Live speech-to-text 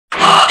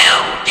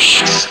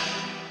beats.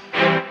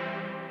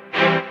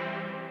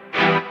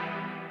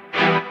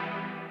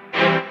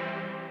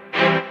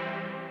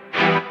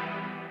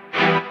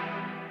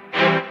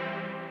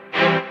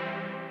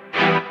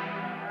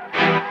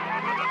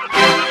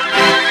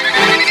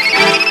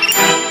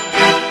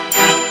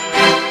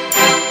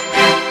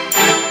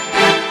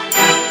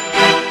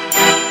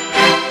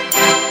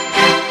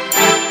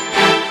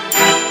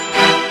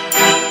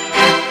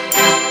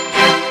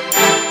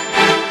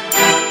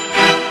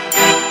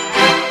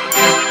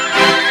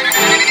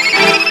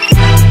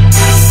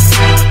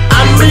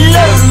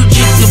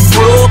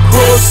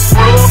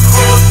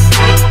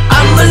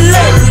 I'm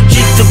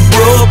allergic to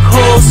broke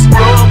horse.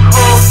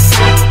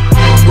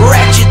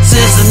 Ratchets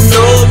is a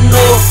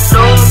no-no.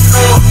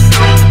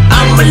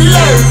 I'm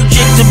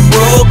allergic to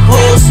broke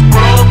horse.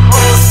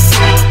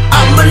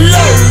 I'm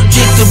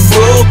allergic to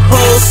broke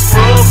horse.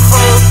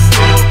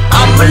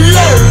 I'm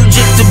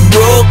allergic to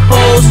broke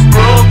horse.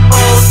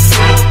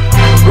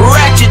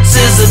 Ratchets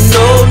is a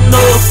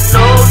no-no.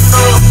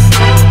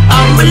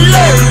 I'm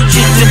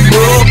allergic to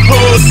broke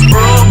horse.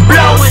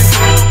 Blowing,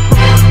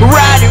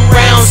 riding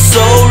round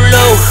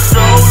solo,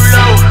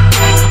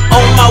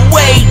 on my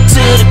way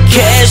to the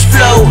cash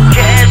flow.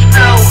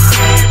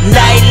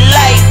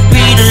 Nightlife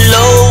be the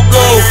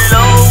logo.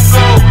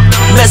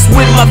 Mess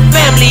with my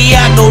family,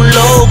 I go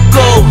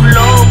loco.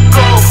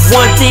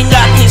 One thing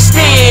I can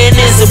stand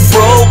is a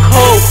broke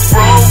hoe.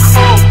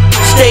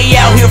 Stay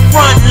out here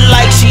frontin'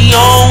 like she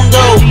on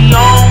though.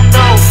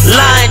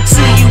 Lying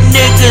to you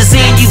niggas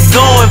and you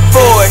going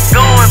for it.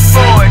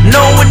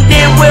 Knowing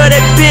damn well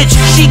that bitch,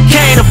 she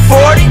can't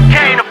afford it.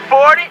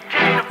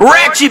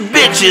 Ratchet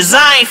bitches,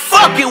 I ain't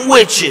fucking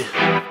with you.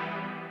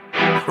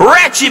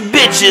 Ratchet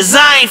bitches,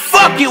 I ain't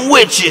fucking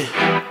with you.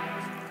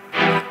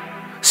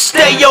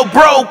 Stay your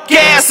broke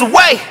ass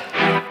away.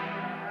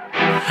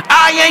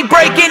 I ain't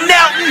breaking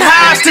out in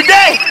highs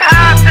today.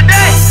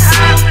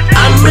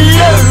 I'm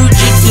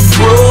allergic to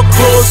broke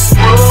horse.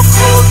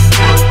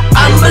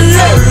 I'm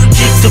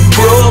allergic to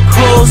broke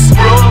horse.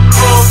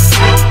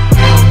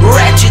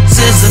 Ratchets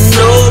is a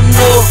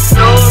no-no.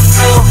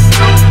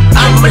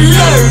 I'm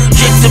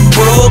allergic to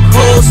broke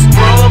horse.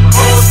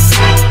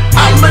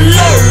 I'm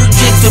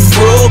allergic to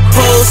broke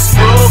horse.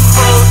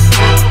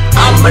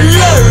 I'm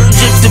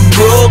allergic to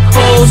broke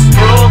horse.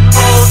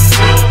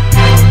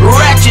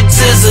 Ratchets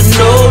is a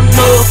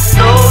no-no.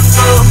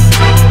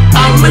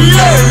 I'm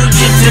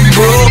allergic to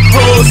broke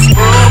horse.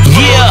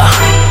 Yeah,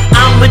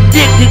 I'm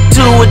addicted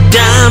to a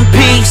dime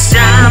piece.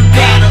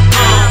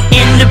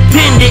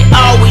 Independent,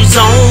 always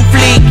on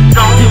fleek.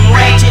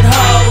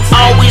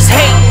 Always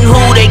hating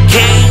who they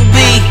can't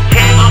be.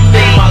 I'm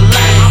in my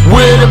lane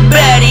with a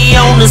baddie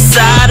on the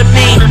side of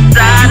me.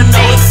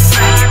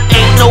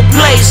 Ain't no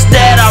place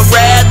that I'd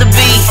rather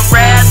be.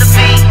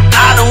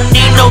 I don't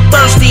need no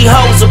thirsty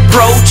hoes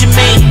approaching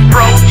me.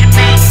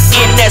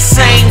 In that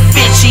same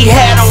fit she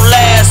had on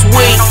last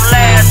week.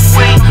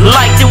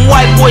 Like them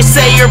white boys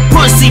say, her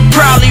pussy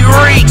probably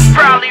reeks.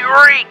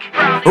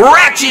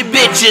 Ratchet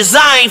bitches,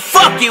 I ain't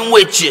fucking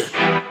with you.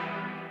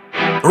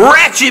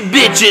 Ratchet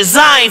bitches,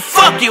 I ain't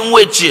fucking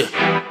with you.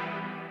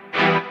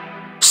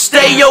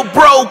 Stay your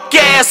broke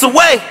ass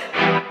away.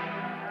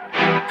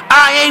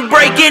 I ain't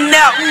breaking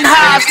out in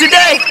hives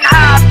today.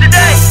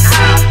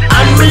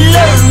 I'm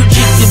allergic